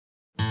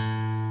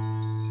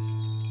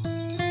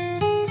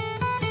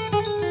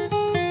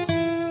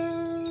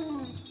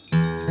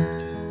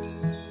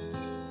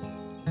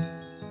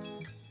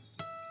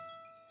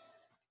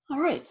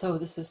right, so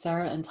this is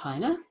Sarah and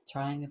Tina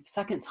trying a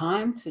second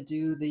time to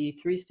do the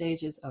 3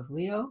 stages of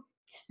Leo.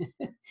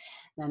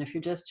 And if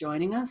you're just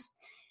joining us,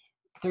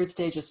 third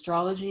stage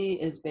astrology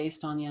is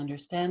based on the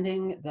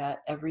understanding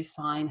that every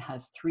sign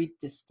has 3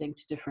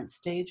 distinct different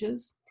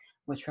stages,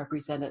 which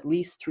represent at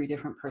least 3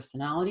 different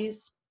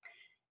personalities.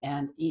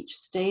 And each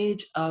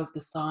stage of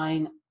the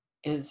sign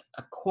is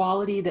a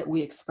quality that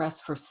we express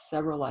for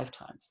several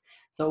lifetimes.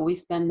 So we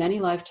spend many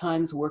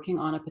lifetimes working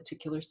on a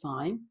particular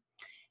sign,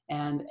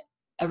 and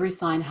every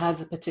sign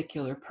has a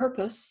particular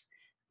purpose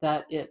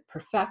that it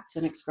perfects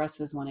and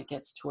expresses when it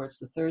gets towards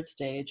the third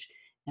stage.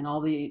 And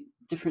all the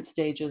different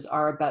stages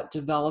are about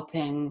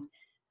developing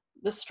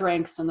the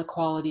strengths and the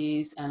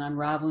qualities and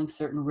unraveling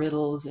certain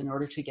riddles in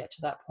order to get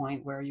to that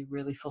point where you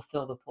really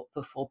fulfill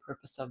the full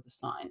purpose of the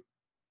sign.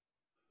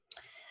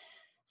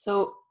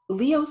 So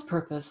Leo's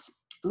purpose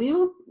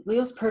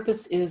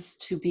is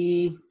to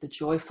be the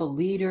joyful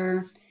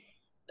leader,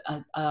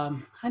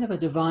 kind of a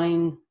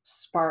divine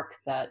spark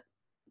that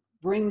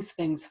brings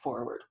things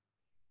forward.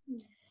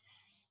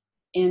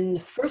 In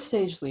the first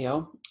stage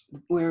Leo,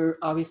 we're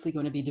obviously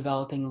going to be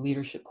developing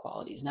leadership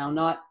qualities. Now,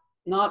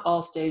 not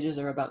all stages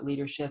are about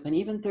leadership, and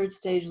even third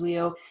stage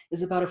Leo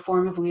is about a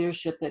form of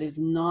leadership that is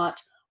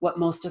not what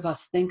most of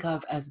us think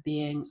of as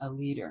being a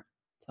leader.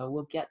 So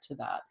we'll get to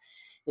that.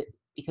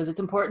 Because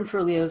it's important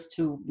for Leos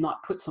to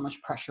not put so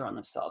much pressure on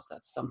themselves.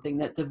 That's something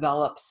that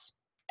develops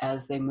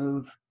as they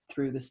move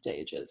through the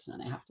stages,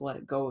 and they have to let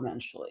it go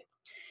eventually.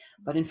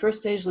 But in first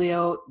stage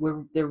Leo,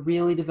 they're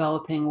really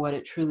developing what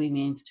it truly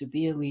means to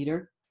be a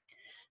leader.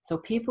 So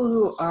people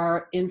who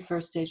are in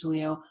first stage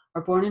Leo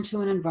are born into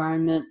an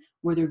environment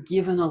where they're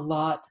given a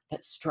lot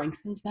that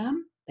strengthens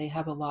them. They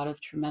have a lot of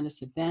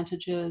tremendous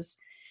advantages.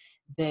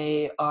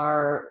 They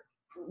are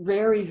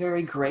very,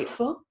 very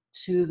grateful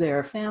to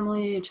their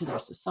family, to their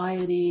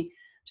society,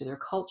 to their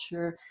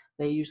culture.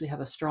 They usually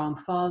have a strong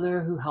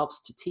father who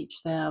helps to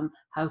teach them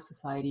how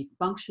society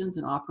functions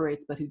and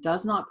operates, but who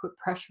does not put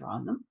pressure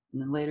on them.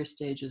 And in later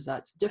stages,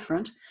 that's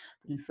different.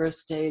 But in first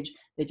stage,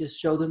 they just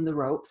show them the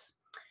ropes.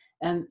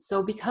 And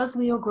so because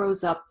Leo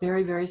grows up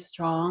very, very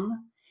strong,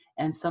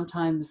 and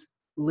sometimes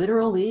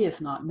literally,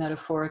 if not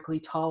metaphorically,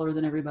 taller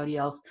than everybody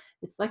else,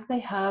 it's like they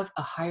have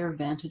a higher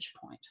vantage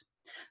point.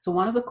 So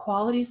one of the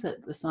qualities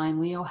that the sign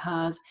Leo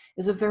has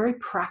is a very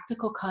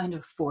practical kind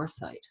of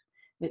foresight.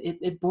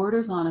 It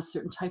borders on a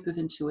certain type of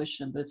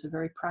intuition, but it's a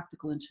very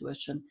practical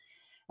intuition.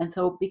 And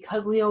so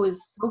because Leo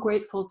is so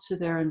grateful to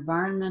their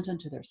environment and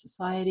to their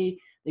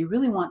society, they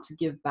really want to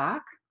give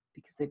back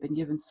because they've been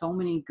given so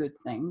many good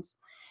things.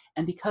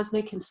 And because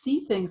they can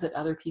see things that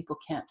other people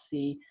can't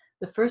see,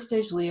 the first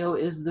stage Leo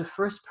is the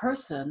first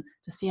person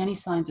to see any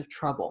signs of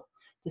trouble,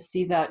 to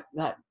see that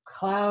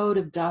cloud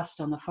of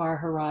dust on the far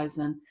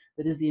horizon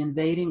that is the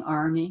invading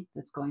army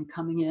that's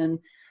coming in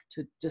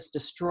to just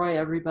destroy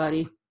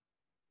everybody.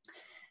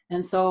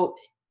 And so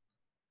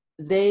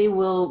they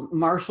will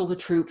marshal the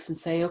troops and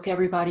say, okay,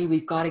 everybody,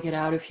 we've got to get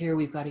out of here.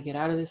 We've got to get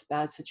out of this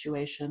bad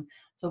situation.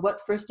 So what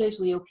first stage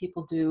Leo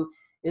people do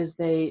is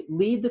they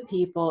lead the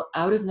people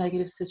out of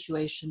negative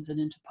situations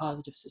and into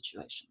positive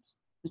situations,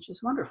 which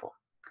is wonderful.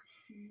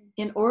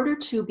 In order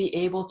to be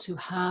able to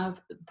have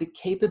the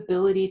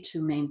capability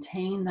to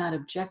maintain that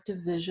objective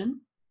vision,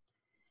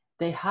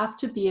 they have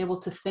to be able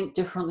to think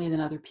differently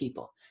than other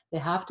people. They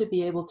have to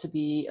be able to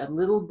be a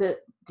little bit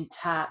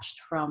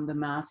detached from the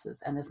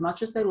masses. And as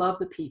much as they love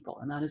the people,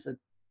 and that is a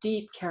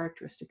deep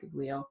characteristic of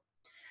Leo.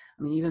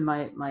 I mean, even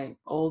my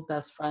old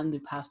best friend who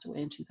passed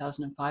away in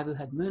 2005, who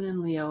had Moon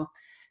in Leo,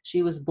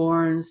 she was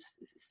born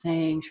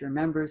saying she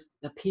remembers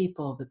the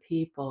people, the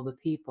people, the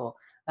people.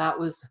 That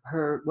was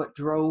what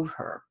drove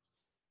her.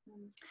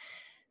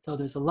 So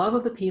there's a love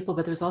of the people,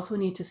 but there's also a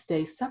need to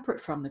stay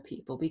separate from the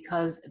people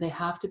because they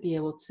have to be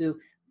able to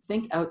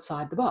think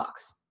outside the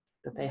box,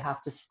 but they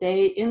have to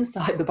stay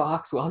inside the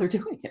box while they're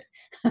doing it.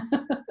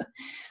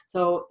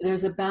 So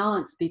there's a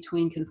balance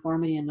between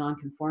conformity and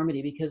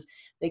nonconformity because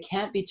they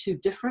can't be too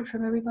different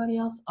from everybody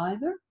else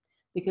either.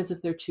 Because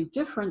if they're too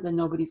different, then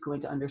nobody's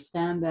going to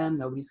understand them,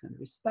 nobody's going to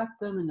respect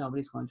them, and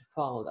nobody's going to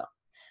follow them.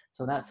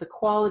 So that's a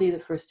quality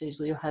that first stage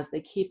Leo has.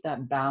 They keep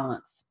that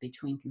balance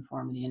between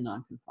conformity and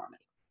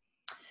nonconformity.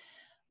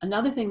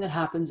 Another thing that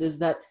happens is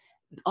that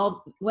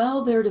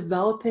while they're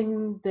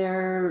developing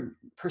their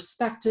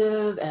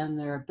perspective and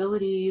their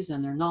abilities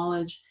and their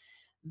knowledge,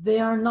 they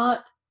are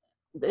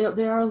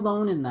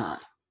alone in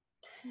that.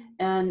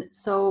 And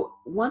so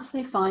once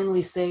they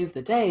finally save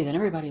the day, then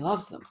everybody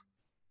loves them.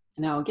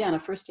 Now, again, a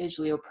first stage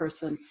Leo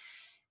person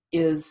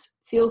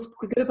feels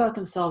good about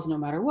themselves no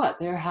matter what.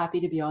 They're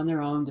happy to be on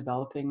their own,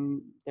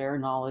 developing their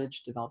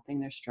knowledge, developing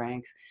their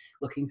strength,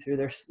 looking through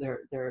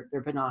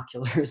their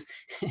binoculars.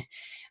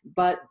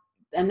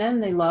 And then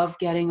they love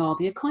getting all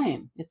the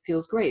acclaim. It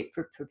feels great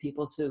for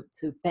people to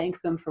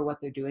thank them for what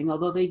they're doing,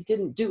 although they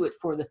didn't do it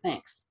for the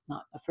thanks.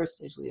 Not a first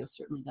stage Leo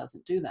certainly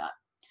doesn't do that.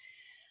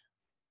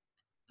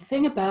 The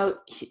thing about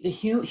the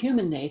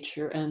human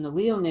nature and the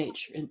Leo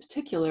nature in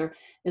particular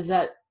is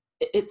that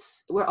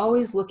we're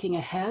always looking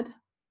ahead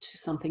to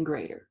something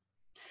greater.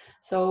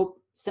 So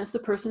since the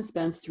person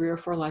spends 3 or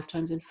 4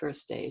 lifetimes in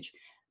first stage,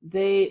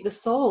 the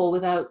soul,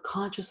 without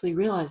consciously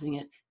realizing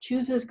it,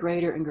 chooses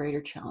greater and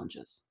greater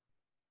challenges.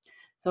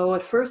 So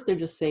at first they're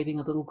just saving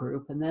a little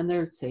group, and then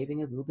they're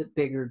saving a little bit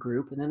bigger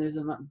group, and then there's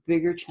a much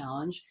bigger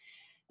challenge,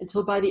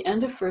 until by the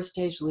end of first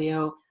stage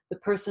Leo, the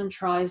person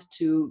tries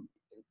to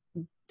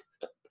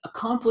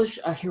accomplish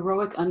a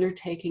heroic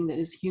undertaking that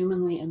is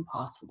humanly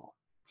impossible.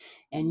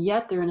 And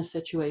yet they're in a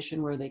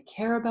situation where they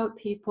care about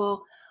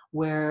people,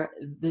 where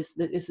this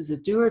is a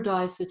do or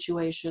die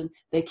situation.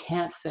 They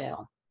can't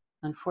fail.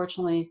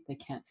 Unfortunately, they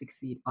can't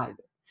succeed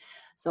either.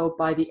 So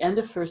by the end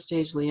of first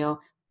stage Leo,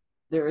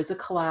 there is a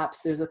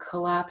collapse. There's a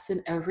collapse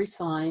in every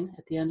sign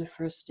at the end of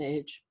first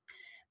stage,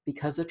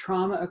 because a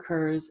trauma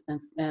occurs,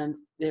 and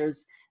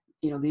there's,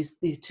 you know,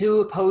 these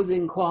two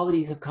opposing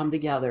qualities have come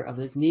together, of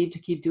this need to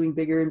keep doing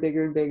bigger and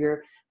bigger and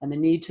bigger, and the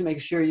need to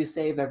make sure you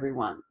save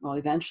everyone. Well,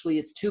 eventually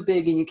it's too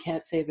big and you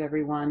can't save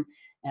everyone,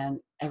 and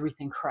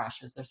everything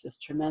crashes. There's this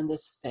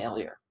tremendous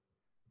failure.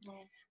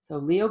 So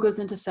Leo goes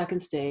into second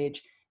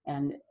stage,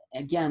 and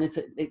again,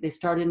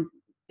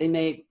 they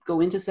may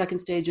go into second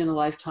stage in a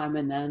lifetime,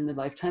 and then the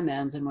lifetime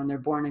ends, and when they're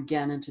born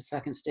again into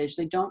second stage,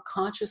 they don't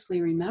consciously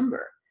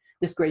remember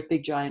this great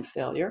big giant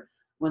failure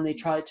when they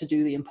tried to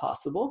do the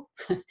impossible,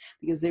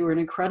 because they were an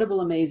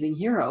incredible, amazing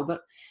hero,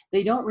 but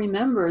they don't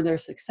remember their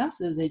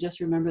successes. They just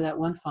remember that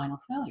one final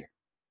failure.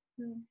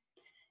 Mm.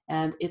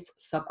 And it's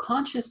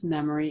subconscious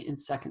memory in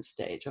second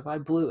stage of I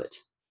blew it.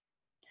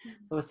 Mm.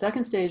 So a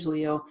second stage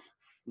Leo,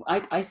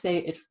 I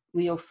say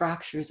Leo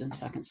fractures in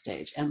second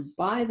stage. And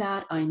by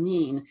that, I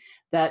mean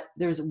that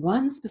there's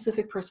one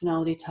specific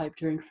personality type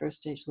during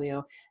first stage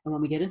Leo. And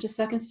when we get into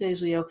second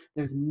stage Leo,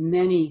 there's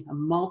a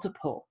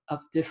multiple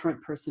of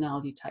different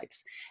personality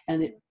types.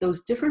 And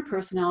those different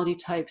personality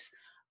types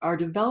are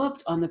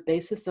developed on the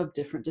basis of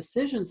different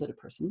decisions that a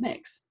person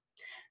makes.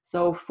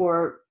 So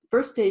for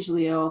first stage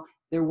Leo,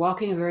 they're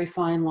walking a very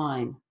fine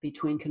line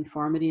between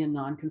conformity and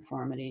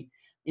nonconformity.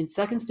 In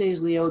second stage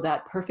Leo,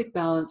 that perfect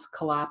balance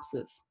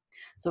collapses.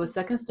 So a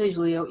second stage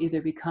Leo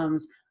either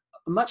becomes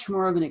much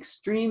more of an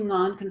extreme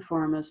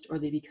nonconformist, or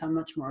they become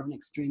much more of an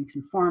extreme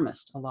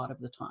conformist a lot of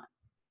the time.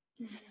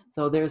 Mm-hmm.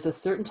 So there's a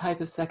certain type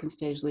of second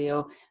stage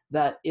Leo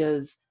that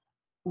is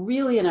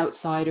really an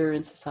outsider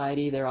in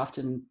society.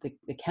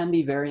 They can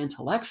be very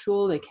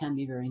intellectual, they can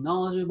be very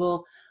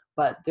knowledgeable,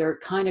 but they're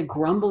kind of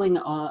grumbling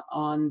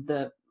on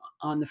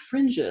the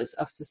fringes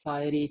of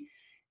society,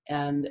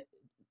 and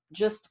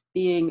just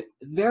being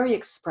very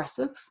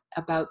expressive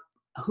about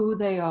who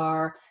they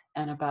are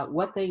and about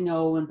what they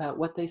know and about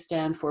what they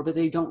stand for, but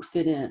they don't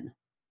fit in.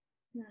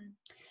 Yeah.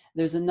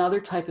 There's another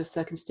type of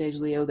second stage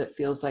Leo that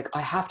feels like I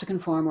have to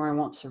conform or I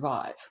won't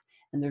survive.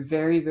 And they're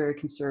very, very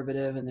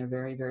conservative, and they're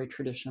very, very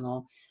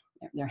traditional.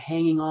 They're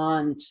hanging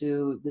on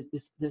to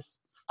this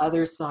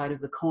other side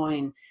of the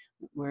coin,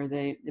 where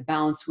the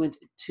balance went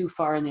too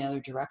far in the other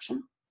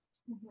direction.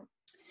 Mm-hmm.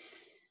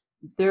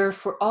 There,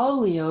 for all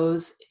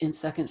Leos in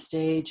second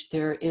stage,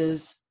 there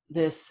is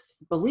this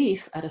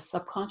belief at a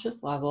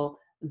subconscious level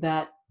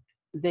that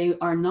they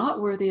are not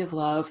worthy of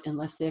love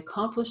unless they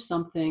accomplish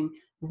something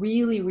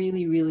really,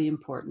 really, really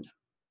important.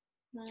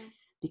 Wow.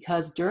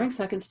 Because during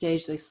second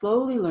stage, they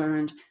slowly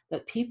learned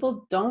that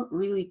people don't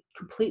really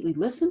completely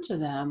listen to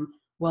them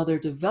while they're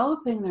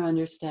developing their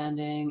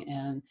understanding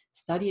and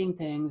studying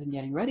things and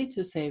getting ready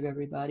to save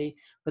everybody,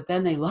 but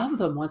then they love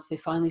them once they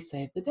finally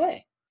save the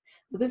day.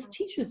 So this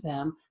teaches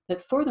them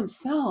that for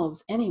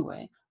themselves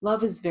anyway,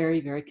 love is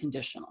very, very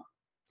conditional.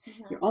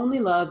 Mm-hmm. You're only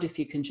loved if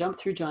you can jump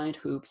through giant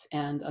hoops,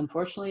 and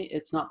unfortunately,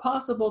 it's not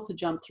possible to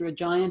jump through a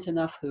giant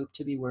enough hoop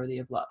to be worthy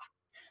of love.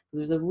 So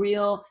there's a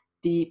real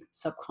deep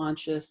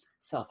subconscious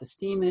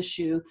self-esteem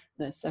issue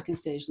that second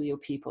stage Leo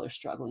people are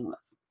struggling with.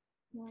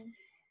 Mm-hmm.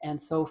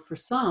 And so for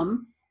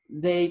some,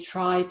 they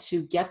try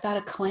to get that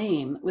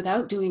acclaim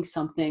without doing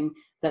something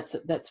that's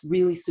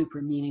really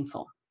super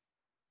meaningful.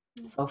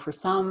 So for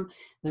some,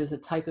 there's a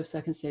type of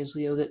second stage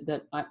Leo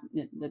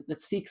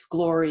that seeks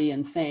glory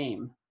and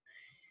fame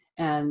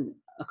and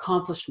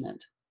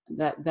accomplishment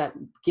that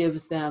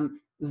gives them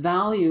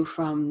value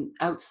from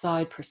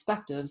outside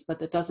perspectives, but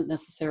that isn't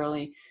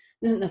necessarily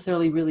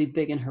really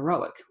big and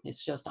heroic.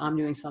 It's just, I'm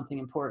doing something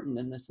important,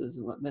 and this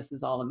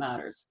is all that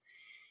matters.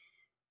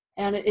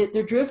 And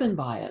they're driven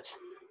by it,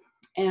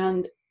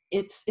 and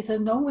it's a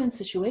no-win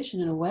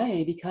situation in a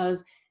way,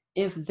 because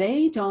if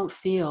they don't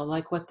feel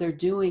like what they're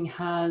doing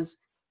has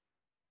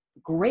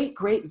great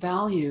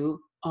value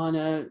on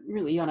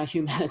a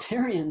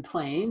humanitarian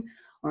plane,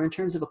 or in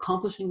terms of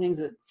accomplishing things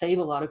that save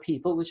a lot of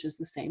people, which is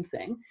the same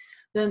thing,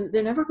 then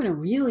they're never going to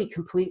really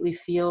completely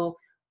feel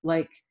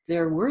like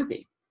they're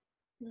worthy.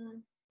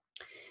 Mm.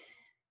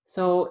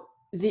 So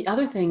the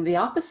other thing, the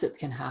opposite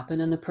can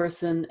happen, and the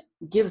person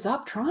gives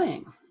up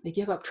trying. They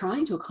give up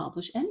trying to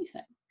accomplish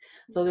anything.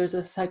 So there's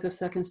a type of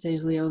second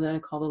stage Leo that I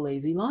call the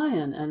lazy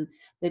lion, and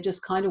they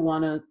just kind of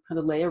want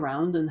to lay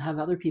around and have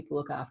other people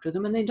look after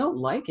them, and they don't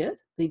like it.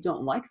 They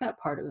don't like that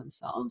part of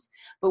themselves.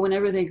 But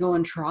whenever they go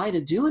and try to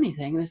do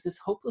anything, there's this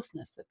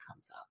hopelessness that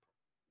comes up.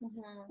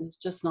 Mm-hmm. It's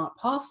just not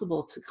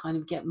possible to kind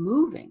of get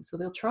moving. So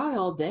they'll try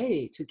all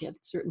day to get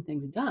certain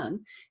things done,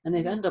 and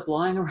they've ended up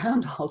lying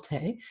around all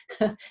day,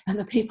 and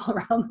the people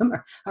around them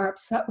are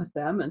upset with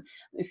them, and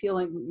they feel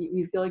like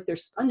you feel like they're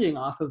sponging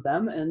off of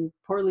them. And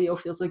poor Leo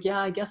feels like, yeah,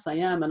 I guess I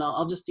am, and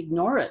I'll just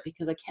ignore it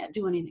because I can't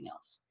do anything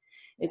else.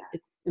 Yeah.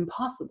 It's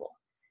impossible.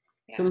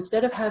 So Yeah.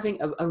 instead of having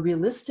a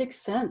realistic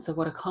sense of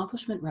what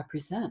accomplishment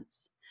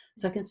represents,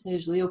 second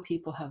stage Leo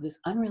people have this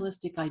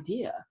unrealistic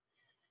idea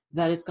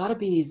that it's got to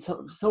be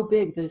so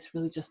big that it's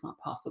really just not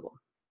possible.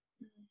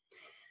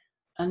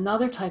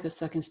 Another type of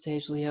second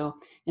stage Leo,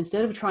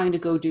 instead of trying to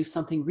go do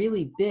something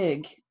really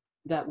big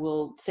that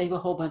will save a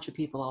whole bunch of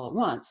people all at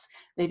once,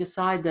 they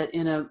decide that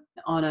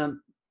on a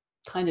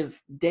kind of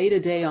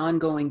day-to-day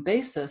ongoing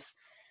basis,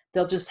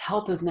 they'll just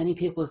help as many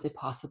people as they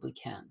possibly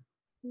can.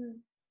 Mm.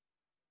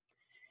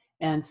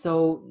 And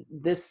so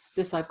this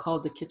I've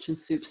called the kitchen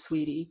soup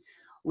sweetie,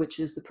 which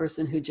is the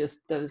person who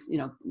just does,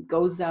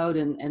 goes out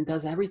and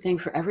does everything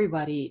for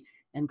everybody,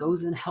 and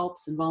goes and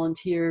helps and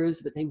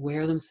volunteers, but they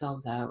wear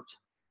themselves out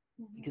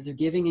because they're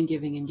giving and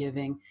giving and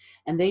giving,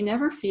 and they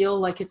never feel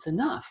like it's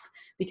enough,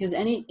 because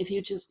if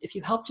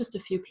you help just a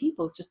few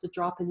people, it's just a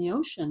drop in the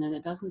ocean, and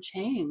it doesn't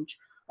change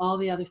all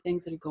the other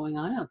things that are going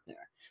on out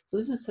there. So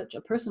this is such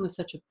a person with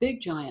such a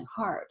big giant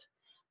heart,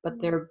 but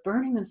they're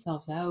burning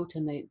themselves out,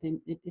 and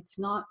it's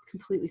not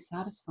completely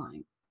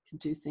satisfying to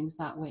do things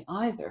that way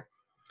either.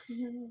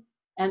 Mm-hmm.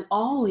 And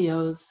all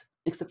Leos,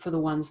 except for the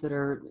ones that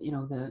are,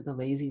 the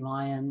lazy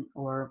lion,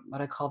 or what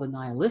I call the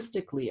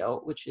nihilistic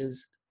Leo, which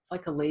is, it's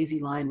like a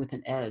lazy lion with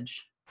an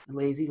edge, a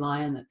lazy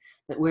lion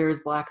that wears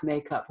black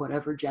makeup,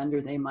 whatever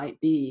gender they might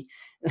be.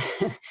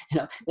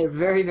 They're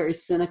very, very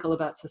cynical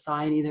about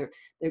society.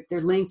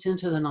 They're linked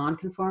into the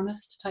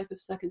nonconformist type of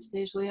second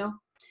stage Leo,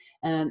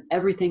 and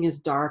everything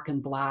is dark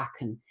and black,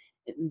 and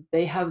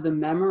they have the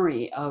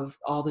memory of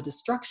all the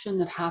destruction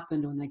that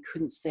happened when they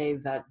couldn't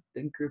save that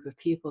big group of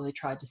people they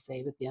tried to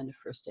save at the end of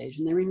first stage,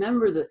 and they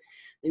remember the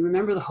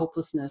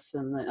hopelessness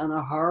and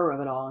the horror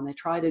of it all, and they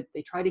try to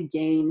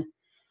gain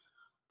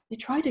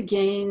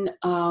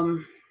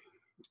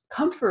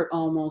comfort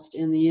almost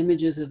in the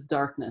images of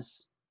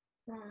darkness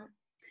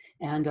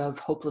and of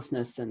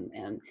hopelessness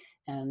and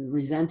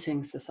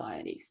resenting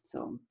society.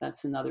 So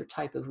that's another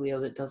type of Leo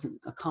that doesn't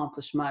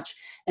accomplish much.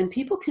 And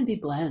people can be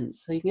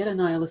blends. So you can get a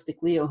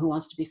nihilistic Leo who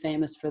wants to be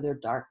famous for their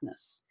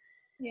darkness.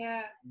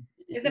 Yeah.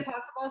 Is it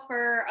possible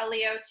for a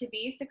Leo to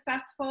be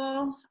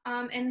successful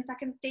in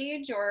second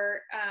stage,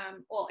 or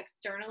well,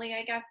 externally,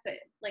 I guess,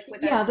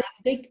 Yeah,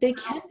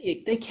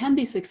 they can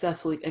be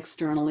successful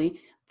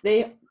externally.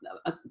 They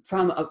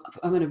from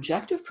an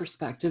objective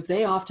perspective,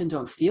 they often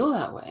don't feel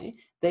that way.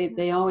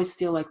 They always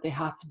feel like they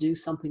have to do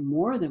something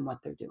more than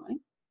what they're doing.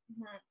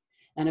 Mm-hmm.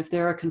 And if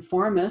they're a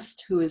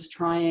conformist who is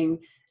trying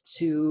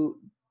to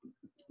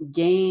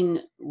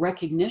gain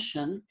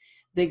recognition,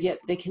 they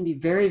can be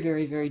very,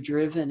 very, very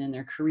driven in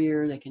their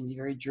career. They can be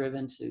very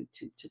driven to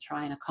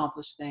try and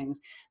accomplish things.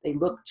 They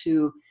look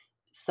to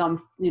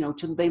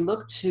they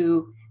look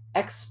to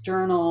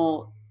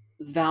external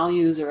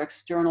values or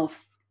external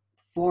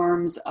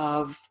forms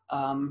of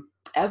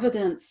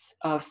evidence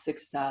of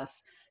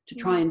success to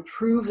try and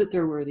prove that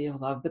they're worthy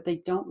of love, but they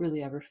don't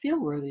really ever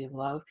feel worthy of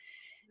love.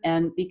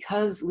 And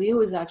because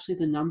Leo is actually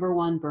the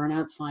 #1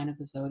 burnout sign of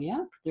the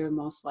zodiac, they're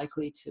most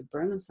likely to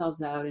burn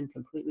themselves out and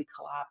completely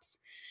collapse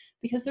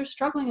because they're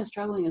struggling and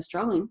struggling and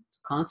struggling to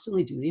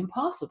constantly do the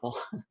impossible.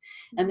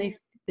 And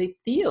they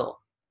feel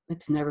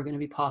it's never going to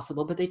be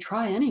possible, but they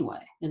try anyway,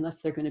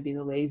 unless they're going to be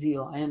the lazy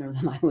lion or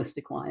the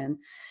nihilistic lion.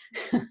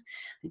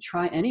 They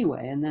try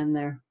anyway, and then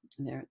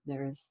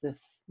there's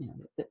this,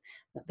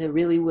 they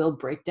really will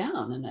break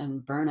down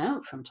and burn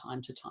out from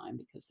time to time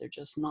because they're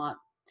just not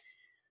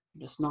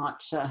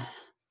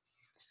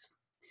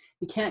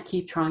you can't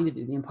keep trying to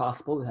do the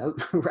impossible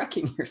without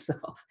wrecking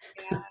yourself.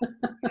 Yeah. A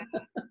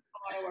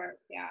lot of work.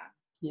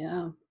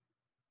 Yeah.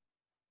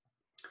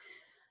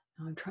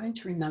 I'm trying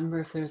to remember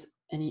if there's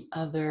any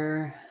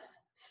other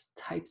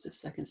types of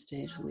second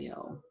stage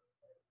Leo.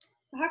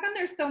 So how come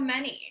there's so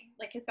many?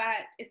 Like, is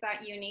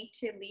that unique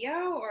to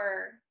Leo,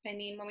 or, I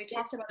mean, when we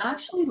talked about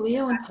actually,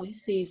 Leo and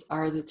Pisces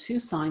are the two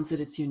signs that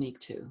it's unique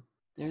to.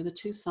 They're the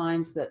two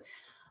signs that,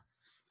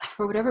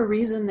 for whatever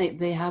reason,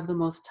 they have the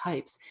most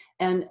types.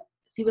 And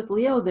see, with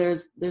Leo,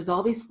 there's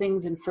all these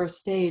things in first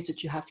stage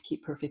that you have to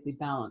keep perfectly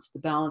balanced. The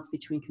balance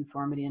between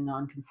conformity and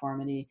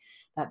nonconformity,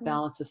 that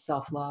balance of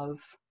self-love,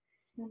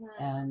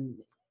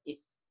 and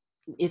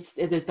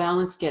the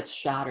balance gets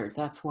shattered.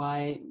 That's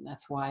why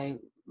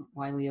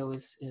Leo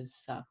is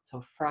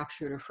so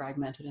fractured or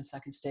fragmented in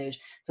second stage.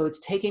 So it's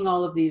taking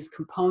all of these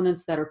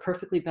components that are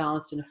perfectly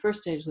balanced in a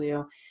first stage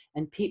Leo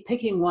and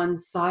picking one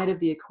side of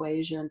the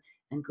equation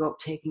and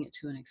taking it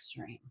to an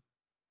extreme.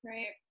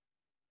 Right.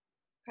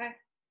 Okay.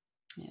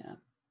 Yeah.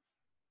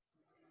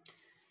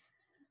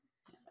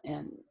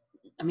 And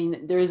I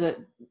mean, there's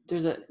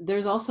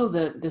also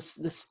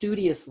the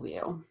studious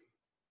Leo,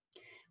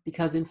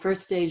 Because in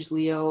first stage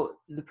Leo,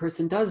 the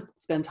person does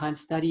spend time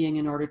studying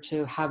in order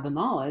to have the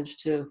knowledge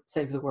to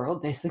save the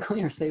world,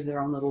 basically, or save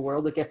their own little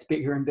world that gets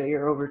bigger and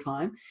bigger over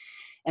time.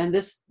 And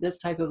this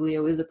type of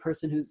Leo is a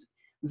person who's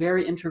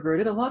very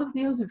introverted. A lot of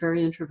Leos are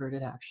very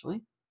introverted,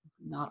 actually.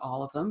 Not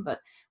all of them, but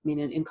I mean,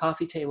 in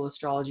coffee table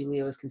astrology,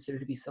 Leo is considered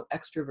to be so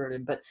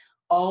extroverted, but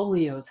all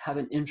Leos have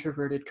an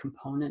introverted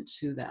component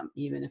to them,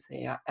 even if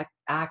they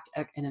act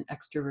in an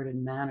extroverted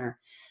manner,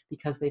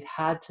 because they've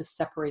had to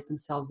separate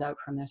themselves out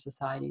from their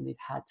society. They've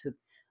had to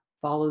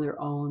follow their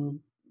own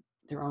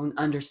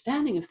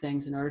understanding of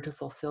things in order to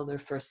fulfill their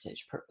first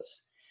stage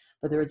purpose.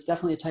 But there is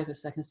definitely a type of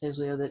second stage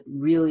Leo that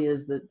really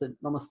is the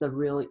almost the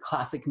really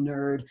classic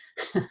nerd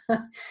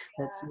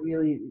that's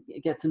really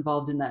gets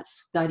involved in that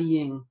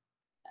studying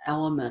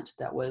element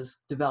that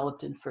was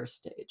developed in first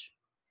stage.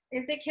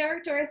 Is it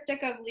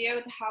characteristic of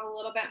Leo to have a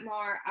little bit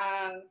more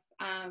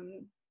of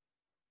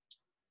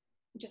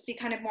just be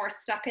kind of more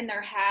stuck in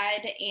their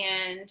head?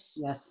 And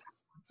yes,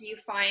 do you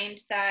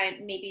find that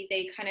maybe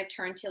they kind of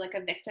turn to like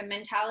a victim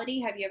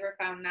mentality? Have you ever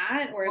found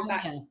that? Or is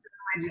that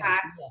my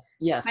past?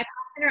 Yes. My past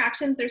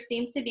interactions, there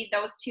seems to be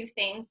those two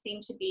things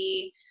seem to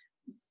be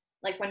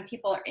like when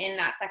people are in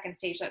that second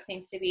stage, that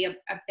seems to be a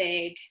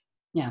big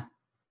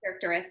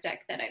characteristic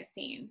that I've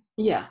seen.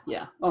 Yeah.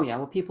 Oh yeah.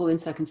 Well, people in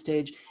second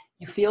stage,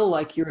 you feel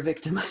like you're a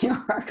victim. You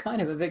are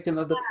kind of a victim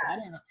of the I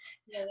don't know.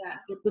 Yeah.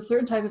 A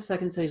certain type of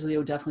second stage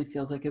Leo definitely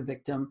feels like a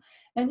victim.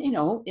 And in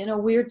a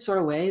weird sort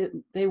of way,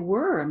 they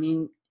were. I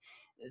mean,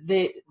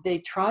 they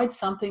tried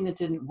something that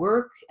didn't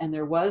work, and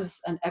there was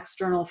an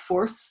external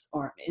force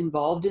or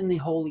involved in the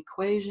whole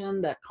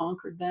equation that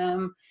conquered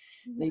them.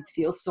 They'd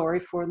feel sorry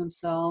for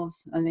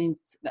themselves. I mean,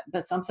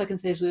 that some second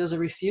stage Leos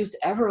refuse to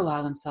ever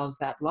allow themselves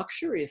that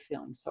luxury of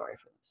feeling sorry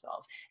for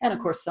themselves. And of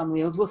course, some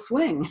Leos will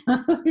swing.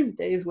 There's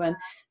days when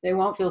they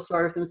won't feel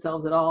sorry for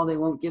themselves at all. They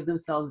won't give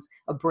themselves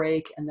a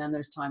break. And then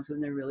there's times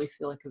when they really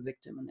feel like a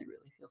victim and they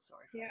really feel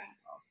sorry for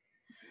themselves.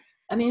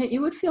 I mean,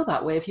 you would feel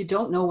that way if you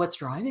don't know what's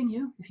driving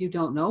you, if you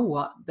don't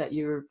know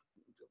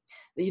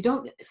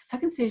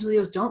second stage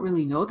Leos don't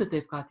really know that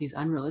they've got these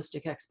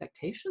unrealistic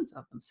expectations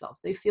of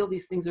themselves. They feel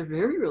these things are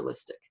very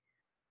realistic.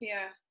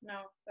 Yeah,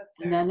 no, that's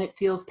fair. And then it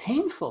feels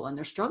painful and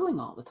they're struggling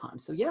all the time.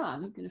 So yeah,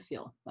 they're going to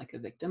feel like a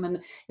victim.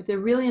 And if they're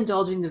really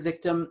indulging the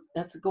victim,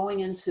 that's going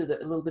into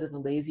a little bit of the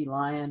lazy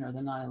lion or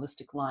the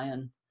nihilistic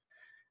lion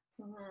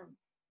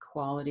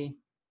quality.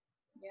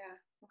 Yeah,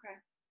 okay.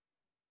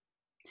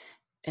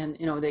 And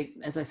they,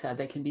 as I said,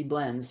 they can be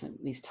blends and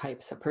these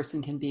types. A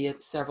person can be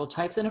at several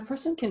types, and a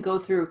person can go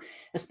through,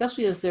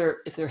 especially if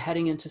they're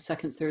heading into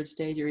second, third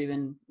stage, or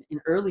even in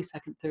early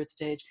second, third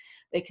stage,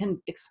 they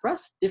can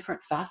express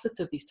different facets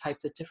of these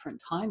types at different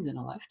times in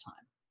a lifetime.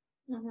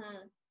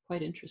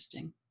 Quite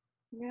interesting.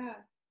 Yeah.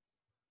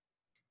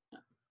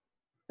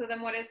 So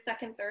then what does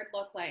second, third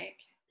look like?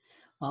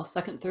 Well,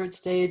 second, third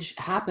stage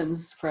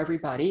happens for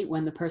everybody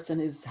when the person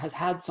has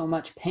had so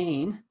much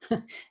pain.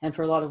 And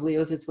for a lot of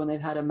Leos, it's when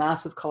they've had a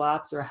massive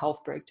collapse or a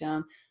health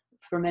breakdown.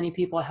 For many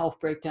people, a health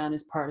breakdown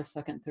is part of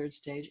second, third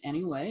stage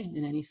anyway,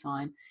 in any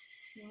sign.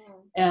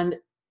 And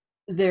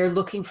they're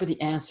looking for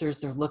the answers.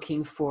 They're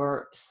looking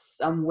for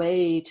some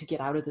way to get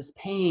out of this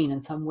pain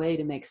and some way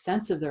to make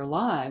sense of their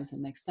lives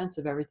and make sense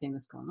of everything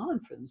that's going on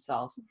for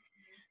themselves.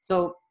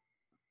 So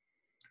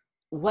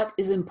what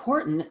is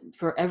important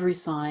for every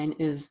sign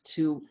is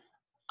to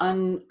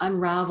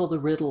unravel the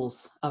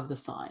riddles of the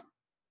sign.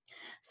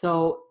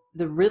 So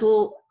the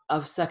riddle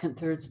of second,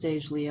 third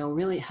stage Leo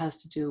really has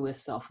to do with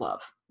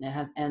self-love. It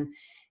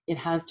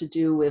has to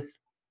do with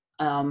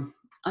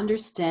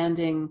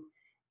understanding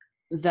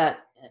that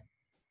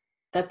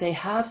they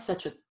have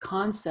such a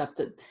concept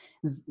that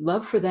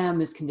love for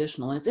them is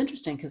conditional. And it's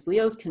interesting because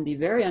Leos can be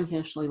very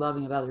unconditionally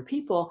loving of other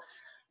people,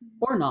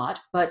 or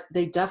not, but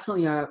they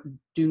definitely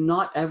do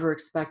not ever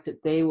expect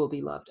that they will be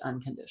loved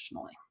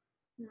unconditionally.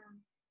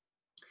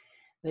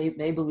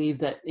 They believe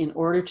that in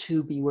order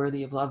to be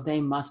worthy of love, they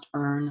must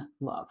earn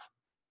love.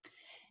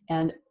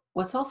 And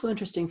what's also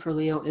interesting for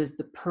Leo is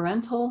the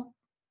parental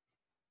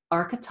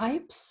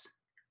archetypes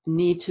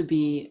need to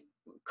be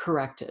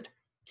corrected.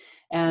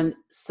 And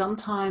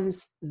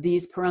sometimes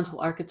these parental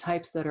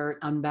archetypes that are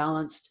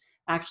unbalanced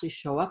actually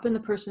show up in the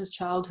person's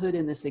childhood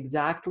in this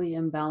exactly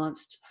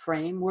imbalanced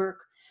framework.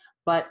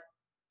 But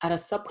at a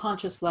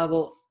subconscious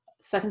level,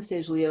 second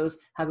stage Leos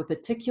have a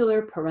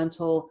particular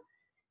parental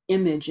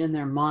image in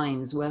their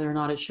minds, whether or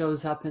not it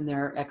shows up in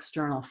their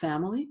external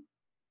family.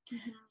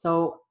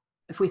 So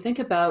if we think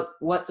about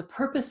what the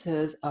purpose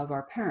is of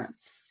our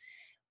parents,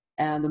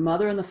 and the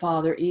mother and the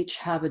father each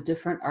have a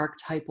different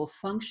archetypal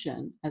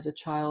function as a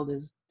child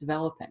is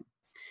developing.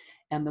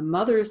 And the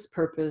mother's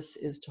purpose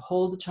is to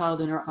hold the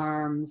child in her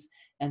arms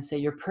and say,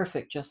 you're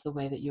perfect just the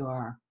way that you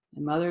are.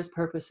 The mother's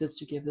purpose is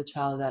to give the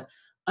child that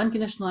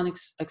unconditional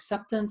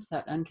acceptance,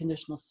 that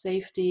unconditional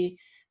safety,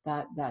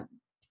 that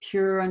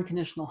pure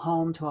unconditional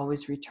home to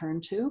always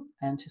return to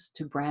and just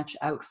to branch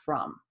out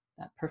from,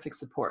 that perfect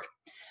support.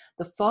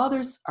 The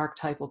father's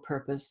archetypal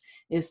purpose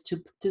is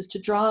to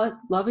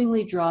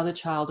lovingly draw the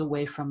child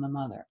away from the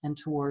mother and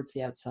towards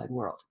the outside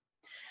world.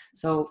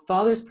 So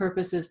father's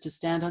purpose is to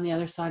stand on the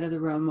other side of the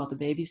room while the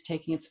baby's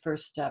taking its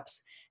first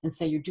steps and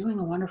say, you're doing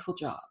a wonderful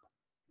job,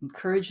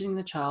 encouraging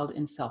the child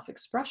in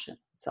self-expression,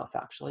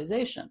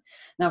 self-actualization.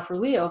 Now for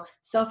Leo,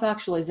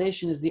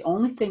 self-actualization is the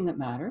only thing that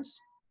matters,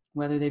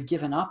 whether they've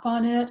given up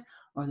on it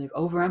or they've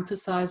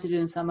overemphasized it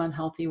in some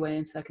unhealthy way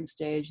in second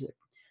stage, they're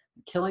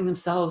killing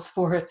themselves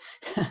for it.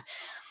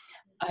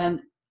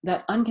 And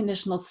that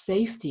unconditional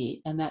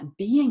safety and that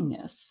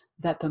beingness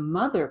that the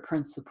mother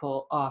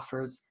principle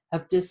offers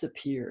have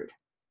disappeared.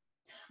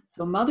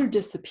 So mother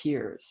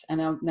disappears.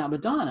 And now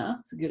Madonna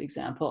is a good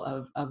example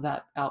of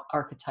that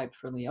archetype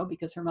for Leo,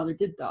 because her mother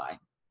did die.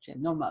 She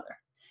had no mother.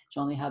 She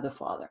only had the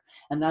father.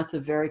 And that's a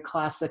very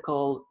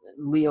classical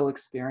Leo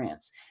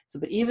experience. So,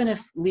 but even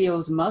if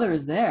Leo's mother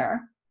is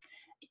there,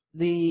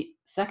 the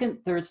second,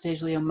 third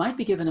stage Leo might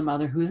be given a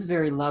mother who is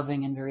very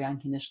loving and very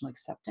unconditional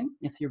accepting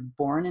if you're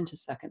born into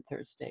second,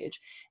 third stage.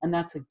 And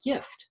that's a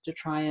gift to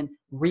try and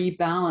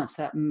rebalance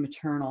that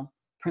maternal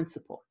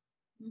principle.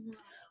 Mm-hmm.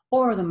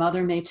 Or the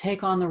mother may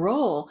take on the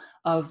role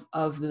of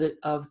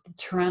the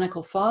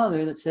tyrannical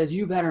father that says,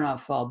 you better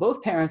not fall.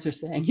 Both parents are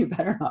saying, you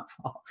better not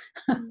fall.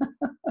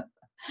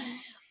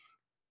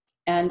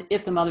 And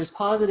if the mother's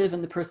positive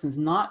and the person's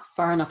not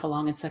far enough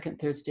along in second,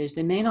 third stage,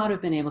 they may not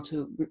have been able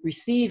to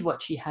receive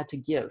what she had to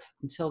give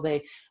until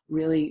they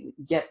really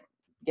get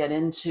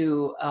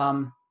into,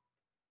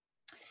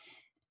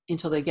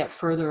 until they get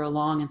further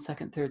along in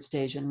second, third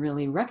stage and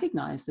really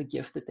recognize the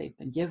gift that they've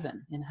been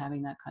given in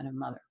having that kind of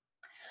mother.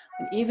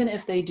 And even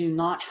if they do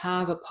not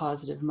have a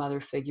positive mother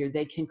figure,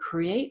 they can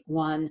create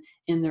one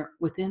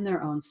within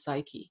their own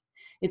psyche.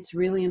 It's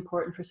really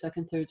important for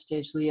second, third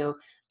stage Leo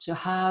to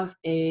have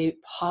a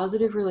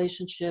positive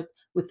relationship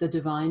with the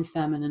divine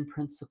feminine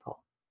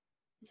principle.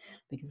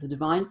 Because the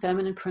divine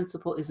feminine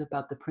principle is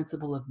about the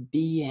principle of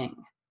being,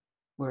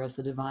 whereas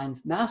the divine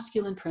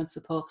masculine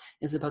principle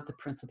is about the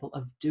principle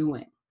of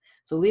doing.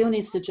 So Leo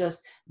needs to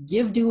just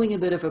give doing a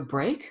bit of a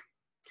break.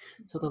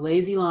 So the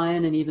lazy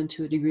lion, and even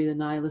to a degree the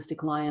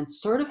nihilistic lion,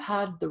 sort of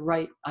had the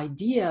right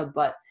idea,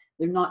 but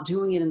they're not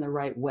doing it in the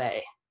right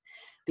way,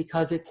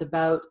 because it's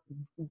about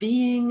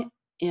being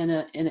in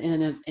a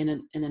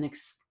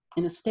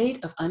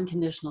state of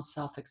unconditional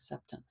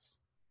self-acceptance.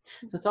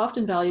 So it's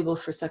often valuable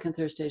for second,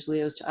 third stage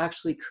Leos to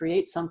actually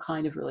create some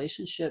kind of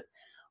relationship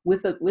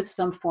with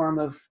some form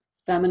of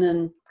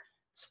feminine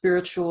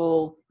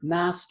spiritual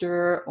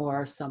master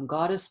or some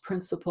goddess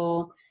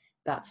principle.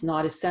 That's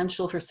not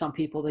essential for some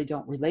people. They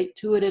don't relate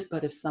to it,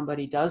 but if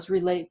somebody does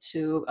relate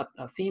to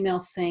a female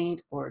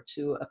saint or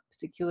to a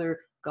particular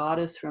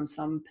goddess from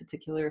some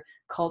particular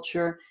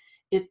culture,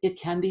 it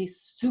can be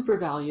super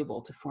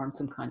valuable to form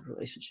some kind of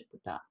relationship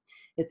with that.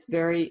 It's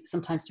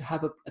sometimes to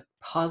have a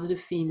positive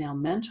female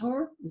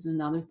mentor is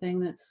another thing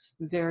that's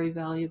very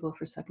valuable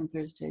for second,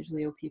 third stage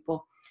Leo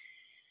people.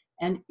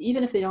 And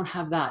even if they don't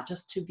have that,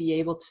 just to be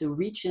able to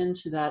reach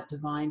into that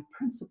divine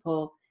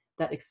principle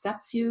that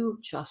accepts you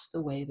just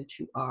the way that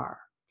you are.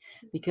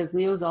 Because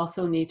Leos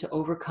also need to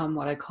overcome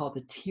what I call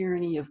the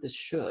tyranny of the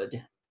should.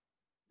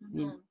 Mm-hmm. I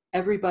mean,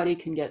 everybody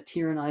can get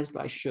tyrannized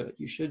by should.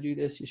 You should do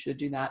this, you should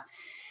do that.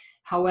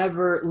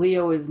 However,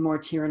 Leo is more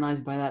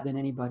tyrannized by that than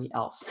anybody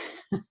else.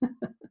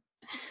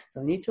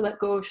 So I need to let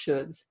go of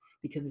shoulds,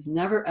 because it's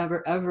never,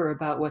 ever, ever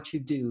about what you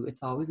do.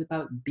 It's always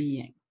about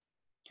being.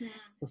 Mm-hmm.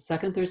 So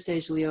second, third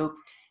stage Leo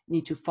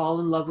need to fall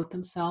in love with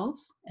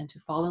themselves, and to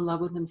fall in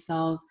love with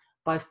themselves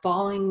by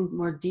falling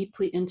more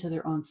deeply into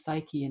their own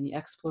psyche and the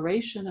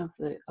exploration of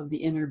the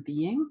inner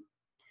being.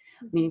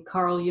 I mean,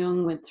 Carl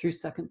Jung went through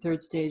second,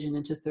 third stage and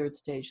into third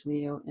stage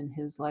Leo in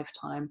his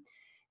lifetime.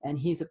 And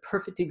he's a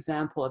perfect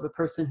example of a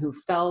person who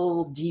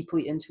fell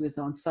deeply into his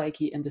own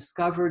psyche and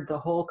discovered the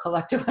whole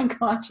collective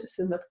unconscious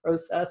in the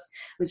process,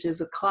 which is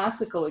a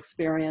classical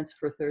experience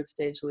for third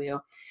stage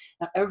Leo.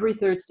 Now, every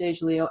third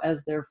stage Leo,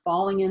 as they're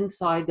falling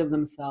inside of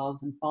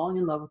themselves and falling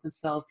in love with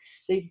themselves,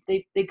 they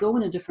go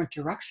in a different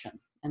direction,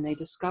 and they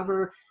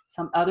discover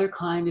some other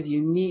kind of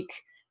unique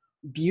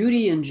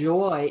beauty and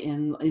joy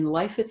in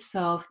life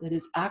itself that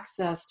is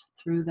accessed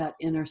through that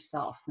inner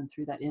self and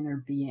through that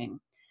inner being.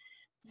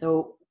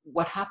 So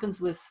what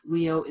happens with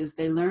Leo is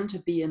they learn to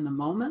be in the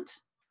moment,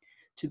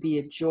 to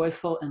be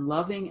joyful and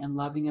loving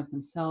of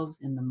themselves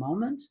in the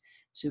moment,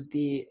 to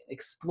be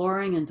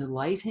exploring and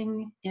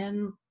delighting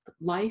in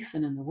life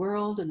and in the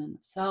world and in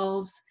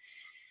themselves.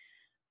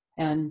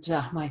 And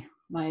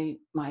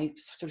my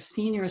sort of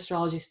senior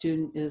astrology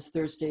student is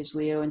third stage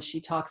Leo, and she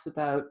talks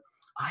about,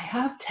 I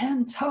have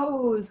 10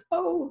 toes.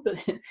 Oh,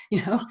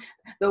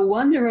 the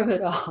wonder of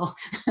it all.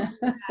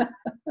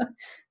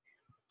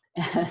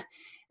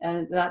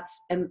 And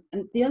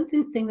the other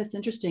thing that's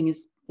interesting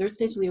is third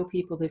stage Leo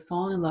people, they've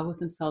fallen in love with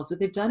themselves, but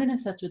they've done it in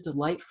such a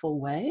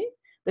delightful way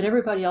that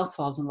everybody else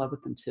falls in love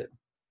with them too.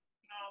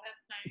 Oh,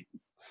 that's nice.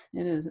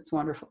 It is. It's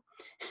wonderful.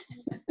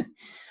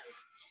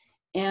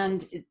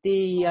 And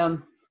you're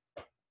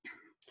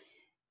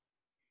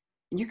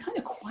kind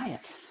of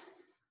quiet.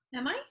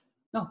 Am I?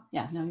 Oh,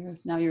 yeah.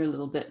 Now you're a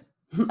little bit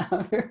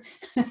louder.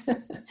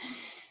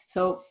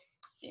 So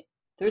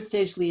third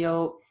stage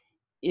Leo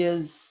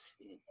is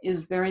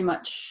is very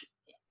much,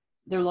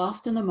 they're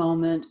lost in the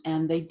moment,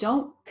 and they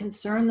don't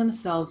concern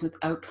themselves with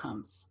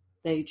outcomes.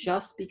 They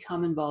just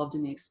become involved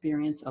in the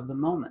experience of the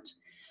moment.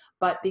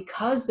 But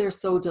because they're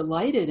so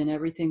delighted in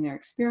everything they're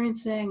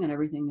experiencing and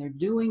everything they're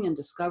doing and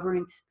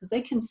discovering, because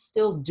they can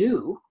still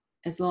do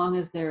as long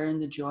as they're in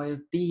the joy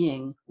of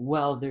being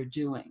while they're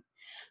doing.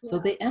 So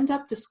they end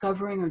up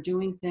discovering or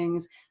doing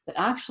things that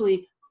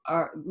actually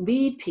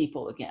lead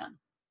people again.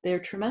 They're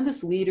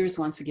tremendous leaders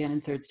once again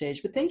in third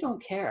stage, but they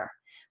don't care.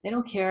 They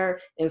don't care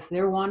if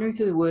they're wandering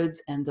through the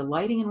woods and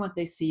delighting in what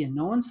they see and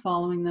no one's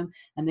following them.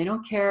 And they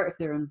don't care if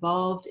they're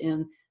involved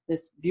in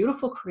this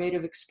beautiful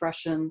creative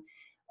expression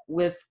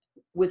with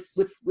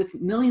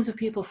millions of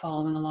people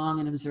following along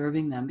and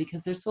observing them,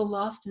 because they're so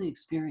lost in the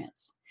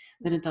experience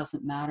that it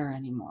doesn't matter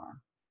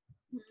anymore.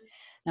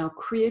 Now,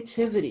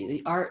 creativity,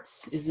 the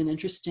arts, is an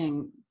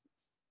interesting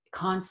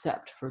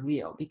concept for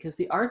Leo, because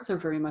the arts are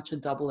very much a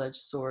double-edged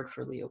sword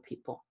for Leo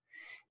people.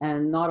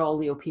 And not all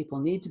Leo people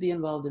need to be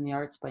involved in the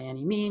arts by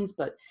any means,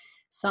 but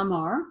some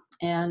are.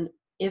 And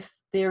if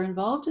they're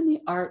involved in the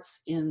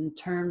arts in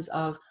terms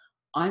of,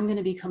 I'm going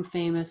to become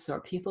famous,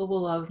 or people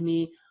will love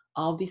me,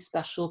 I'll be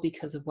special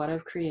because of what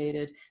I've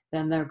created,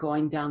 then they're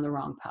going down the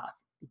wrong path,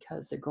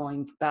 because they're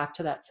going back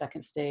to that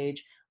second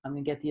stage. I'm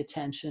going to get the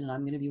attention, and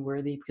I'm going to be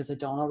worthy because I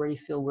don't already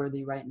feel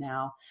worthy right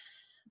now.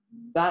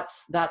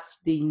 That's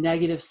the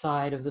negative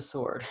side of the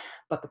sword.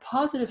 But the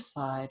positive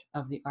side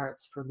of the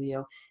arts for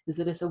Leo is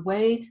that it's a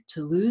way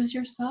to lose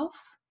yourself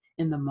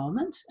in the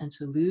moment, and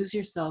to lose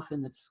yourself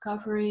in the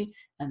discovery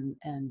and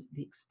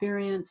the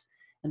experience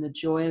and the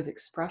joy of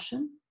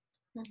expression.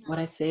 What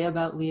I say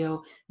about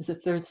Leo is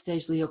that third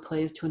stage Leo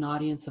plays to an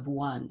audience of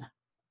one.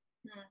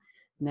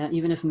 And that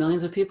even if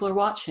millions of people are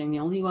watching, the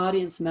only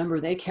audience member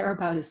they care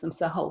about is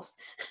themselves.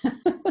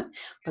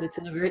 But it's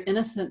in a very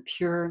innocent,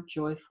 pure,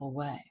 joyful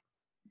way.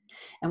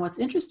 And what's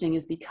interesting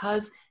is,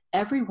 because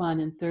everyone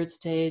in third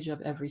stage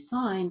of every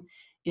sign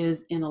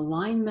is in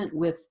alignment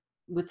with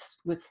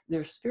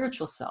their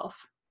spiritual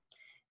self,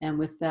 and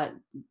with that,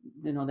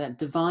 that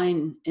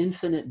divine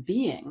infinite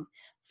being,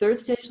 third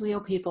stage Leo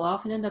people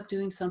often end up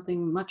doing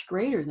something much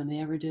greater than they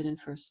ever did in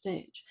first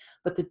stage.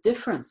 But the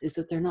difference is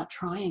that they're not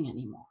trying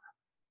anymore,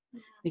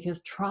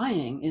 because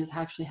trying is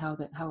actually how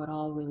it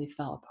all really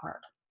fell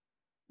apart.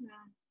 Yeah.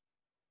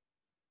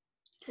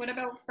 What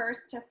about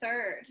first to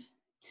third?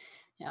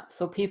 Yeah,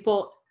 so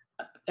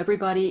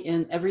everybody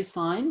in every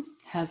sign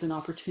has an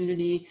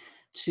opportunity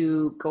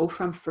to go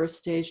from first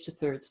stage to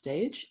third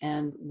stage.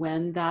 And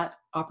when that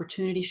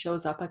opportunity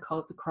shows up, I call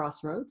it the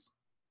crossroads,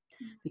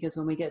 because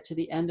when we get to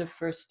the end of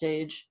first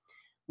stage,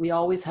 we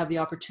always have the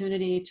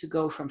opportunity to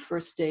go from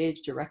first stage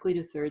directly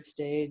to third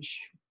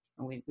stage.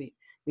 And we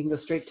can go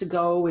straight to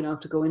go. We don't have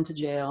to go into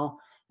jail.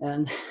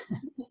 And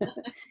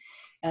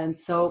and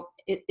so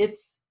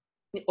it's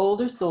the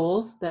older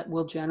souls that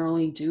will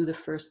generally do the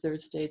first third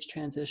stage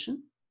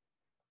transition.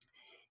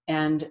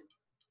 And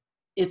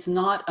it's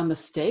not a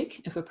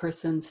mistake if a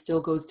person still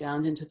goes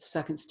down into the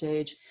second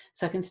stage.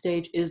 Second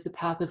stage is the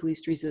path of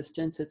least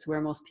resistance. It's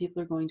where most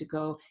people are going to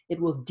go. It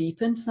will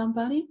deepen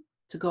somebody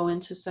to go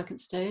into second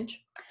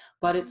stage,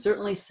 but it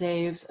certainly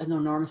saves an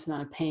enormous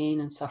amount of pain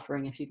and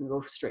suffering if you can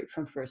go straight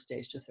from first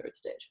stage to third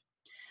stage.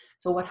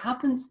 So what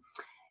happens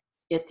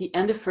at the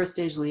end of first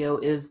stage Leo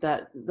is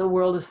that the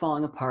world is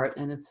falling apart,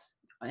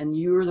 and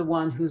you're the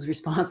one who's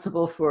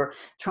responsible for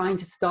trying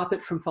to stop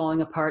it from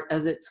falling apart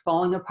as it's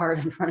falling apart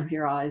in front of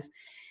your eyes.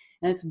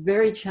 And it's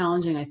very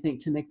challenging, I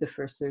think, to make the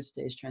first third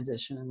stage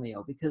transition in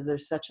Leo, because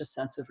there's such a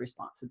sense of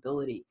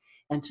responsibility,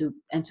 and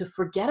to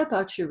forget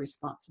about your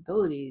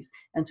responsibilities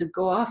and to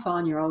go off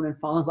on your own and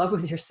fall in love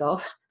with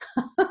yourself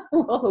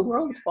while the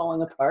world's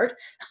falling apart.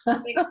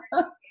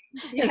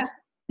 Yeah.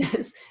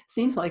 It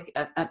seems like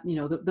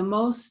the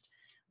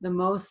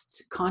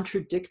most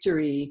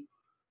contradictory,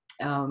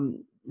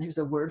 there's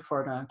a word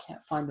for it, and I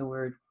can't find the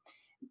word.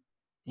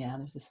 Yeah,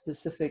 there's a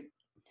specific,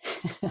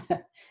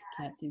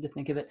 can't seem to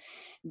think of it.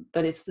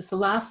 But it's the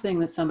last thing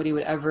that somebody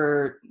would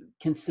ever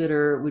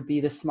consider would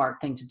be the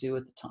smart thing to do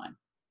at the time.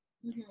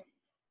 Mm-hmm.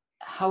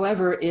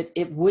 However, it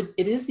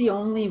is the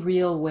only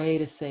real way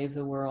to save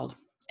the world.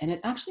 And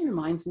it actually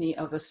reminds me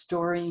of a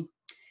story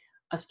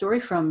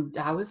from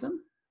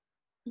Taoism.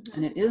 Mm-hmm.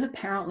 And it is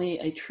apparently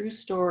a true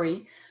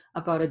story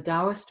about a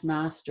Taoist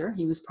master.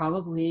 He was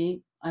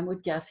probably, I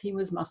would guess,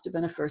 must have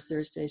been a first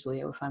third stage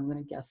Leo, if I'm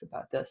going to guess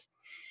about this.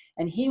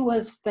 And he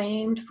was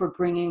famed for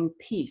bringing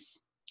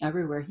peace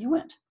everywhere he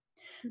went.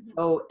 Mm-hmm.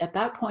 So at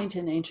that point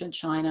in ancient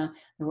China,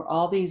 there were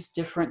all these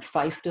different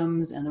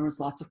fiefdoms, and there was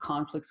lots of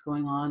conflicts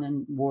going on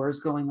and wars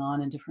going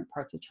on in different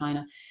parts of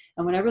China.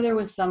 And whenever there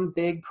was some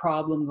big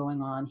problem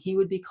going on, he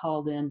would be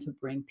called in to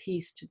bring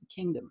peace to the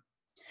kingdom.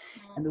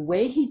 And the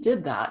way he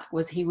did that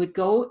was he would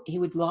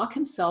lock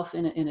himself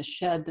in a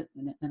shed,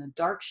 in a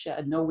dark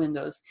shed, no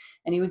windows,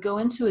 and he would go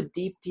into a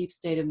deep, deep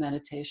state of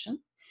meditation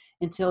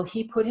until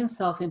he put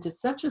himself into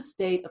such a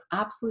state of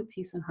absolute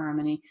peace and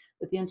harmony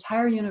that the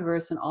entire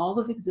universe and all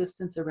of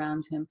existence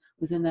around him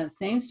was in that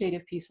same state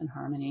of peace and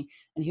harmony.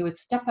 And he would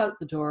step out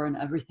the door and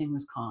everything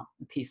was calm.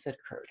 The peace had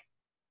occurred.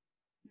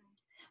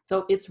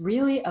 So it's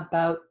really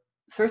about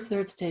first,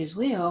 third stage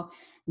Leo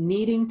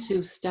needing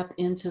to step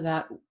into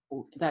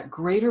that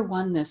greater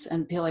oneness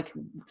and be like,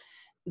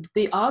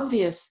 the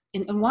obvious,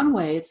 in one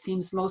way, it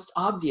seems most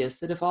obvious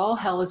that if all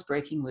hell is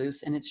breaking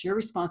loose and it's your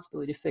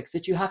responsibility to fix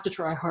it, you have to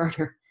try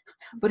harder.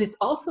 But it's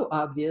also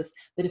obvious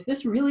that if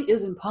this really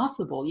is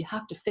impossible, you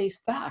have to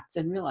face facts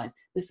and realize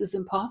this is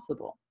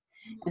impossible.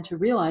 And to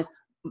realize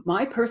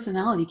my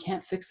personality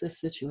can't fix this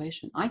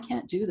situation. I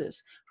can't do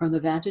this from the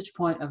vantage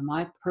point of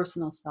my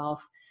personal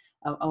self,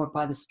 or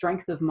by the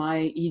strength of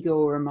my ego,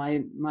 or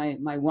my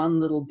one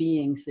little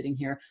being sitting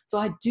here. So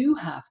I do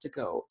have to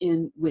go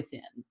in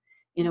within.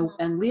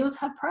 And Leo's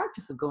had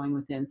practice of going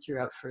within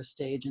throughout first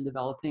stage and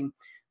developing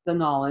the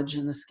knowledge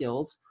and the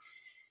skills.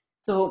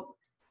 So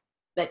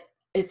that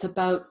it's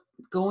about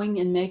going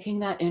and making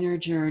that inner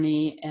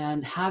journey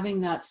and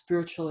having that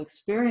spiritual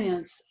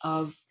experience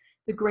of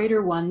the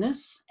greater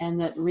oneness, and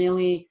that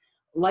really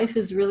life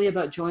is really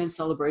about joy and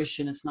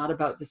celebration. It's not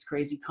about this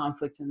crazy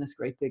conflict and this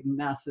great big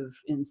massive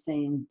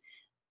insane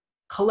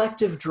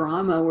collective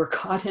drama we're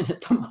caught in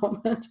at the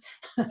moment.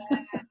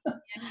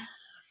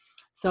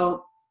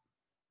 So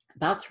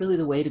that's really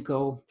the way to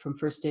go from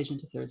first stage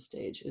into third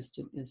stage, is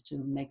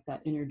to make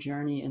that inner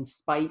journey in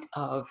spite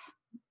of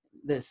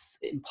this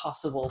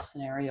impossible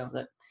scenario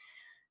that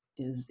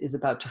is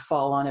about to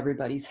fall on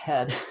everybody's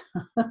head.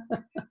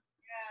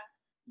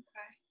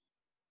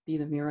 Be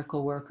the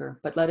miracle worker,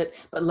 but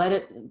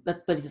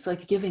it's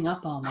like giving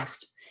up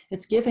almost.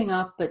 It's giving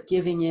up, but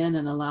giving in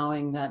and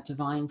allowing that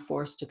divine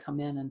force to come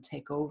in and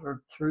take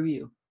over through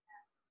you.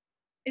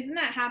 Isn't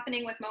that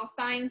happening with most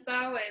signs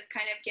though, is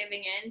kind of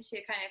giving in to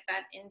kind of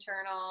that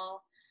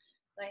internal,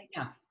 like,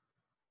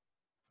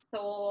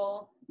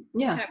 soul?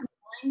 Yeah. Kind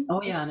of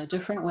oh yeah, in a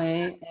different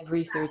way.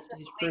 Every third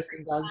stage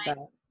person does that.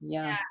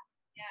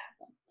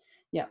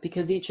 Yeah,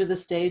 because each of the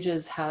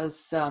stages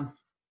has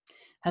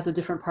a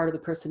different part of the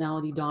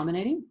personality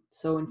dominating.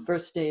 So in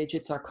first stage,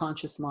 it's our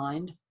conscious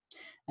mind.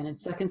 And in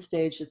second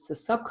stage, it's the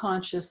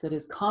subconscious that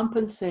is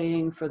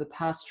compensating for the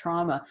past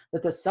trauma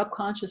that the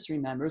subconscious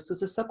remembers,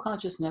 because the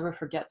subconscious never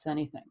forgets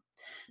anything.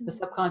 The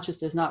subconscious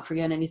does not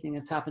forget anything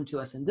that's happened to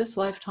us in this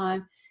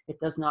lifetime. It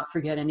does not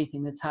forget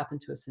anything that's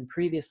happened to us in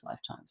previous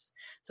lifetimes.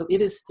 So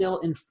it is still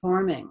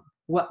informing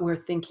what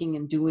we're thinking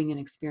and doing and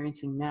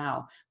experiencing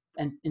now.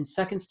 And in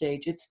second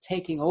stage, it's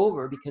taking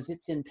over because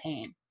it's in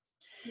pain.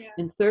 Yeah.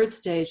 In third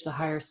stage, the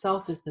higher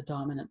self is the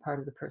dominant part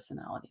of the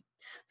personality.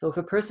 So if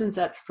a person's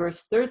at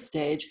third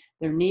stage,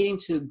 they're needing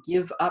to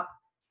give up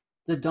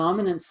the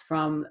dominance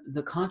from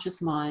the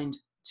conscious mind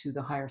to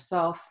the higher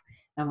self.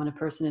 And when a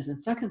person is in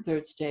second,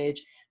 third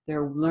stage,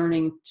 they're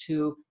learning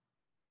to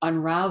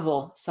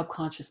unravel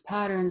subconscious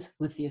patterns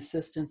with the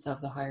assistance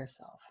of the higher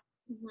self.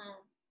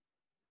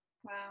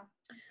 Wow.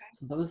 Okay.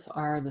 So those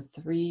are the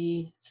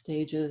 3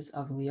 stages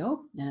of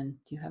Leo. And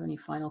do you have any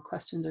final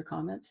questions or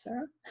comments,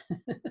 Sarah?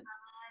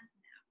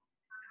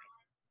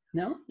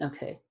 No?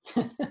 Okay.